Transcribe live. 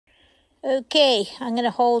Okay, I'm going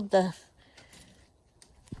to hold the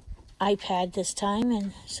iPad this time,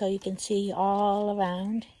 and so you can see all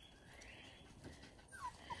around.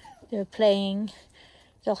 They're playing.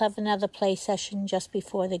 They'll have another play session just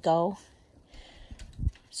before they go,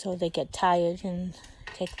 so they get tired and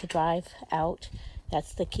take the drive out.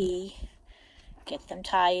 That's the key. Get them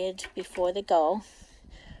tired before they go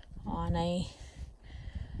on a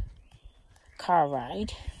car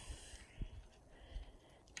ride.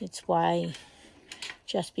 It's why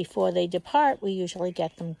just before they depart, we usually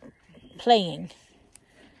get them playing.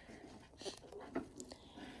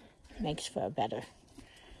 Makes for a better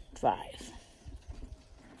drive.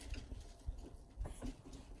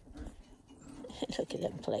 Look at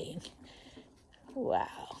them playing.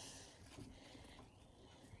 Wow.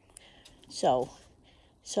 So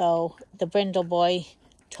the brindle boy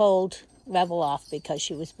told Rebel off because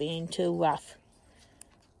she was being too rough.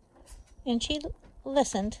 And she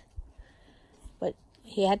listened, but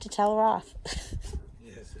he had to tell her off.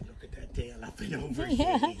 Yes, and look at that tail up and over.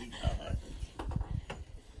 Yeah.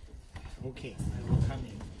 Okay, I will come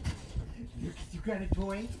in. You got a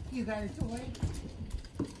toy? You got a toy?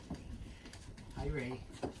 Hi, Ray.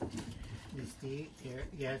 Misty, here.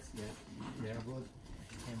 Yes. There goes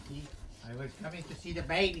Empty. I was coming to see the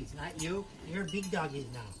babies, not you. You're big doggies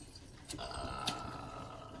now.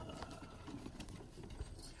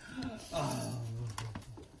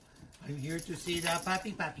 I'm here to see the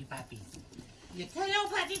puppy. You hello,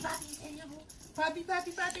 puppy. Hello. Puppy.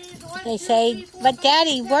 One, They two, say, three, four, but five,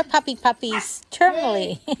 Daddy, six, we're seven. puppies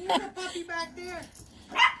terminally. Hey, there's a puppy back there.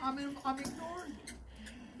 I'm ignored.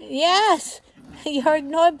 Yes, you're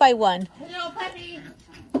ignored by one. Hello, puppy.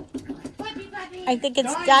 Puppy. I think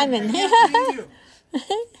it's Diamond. I can't see you.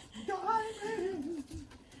 Diamond.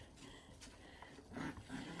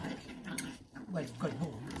 Well, good boy.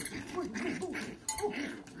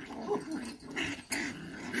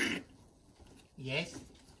 Yes?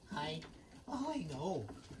 Hi. Oh, I know.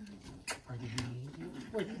 Are they being you?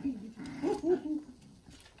 Are they being you?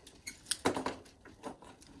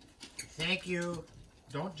 Thank you.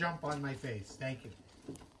 Don't jump on my face. Thank you.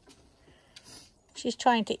 She's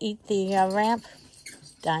trying to eat the ramp.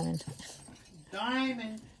 Diamond.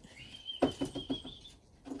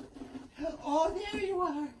 Oh, there you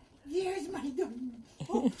are. There's my diamond.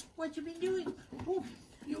 Oh, what you been doing? Oh,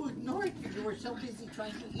 you ignored me. You were so busy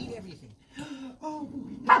trying to eat everything. Oh,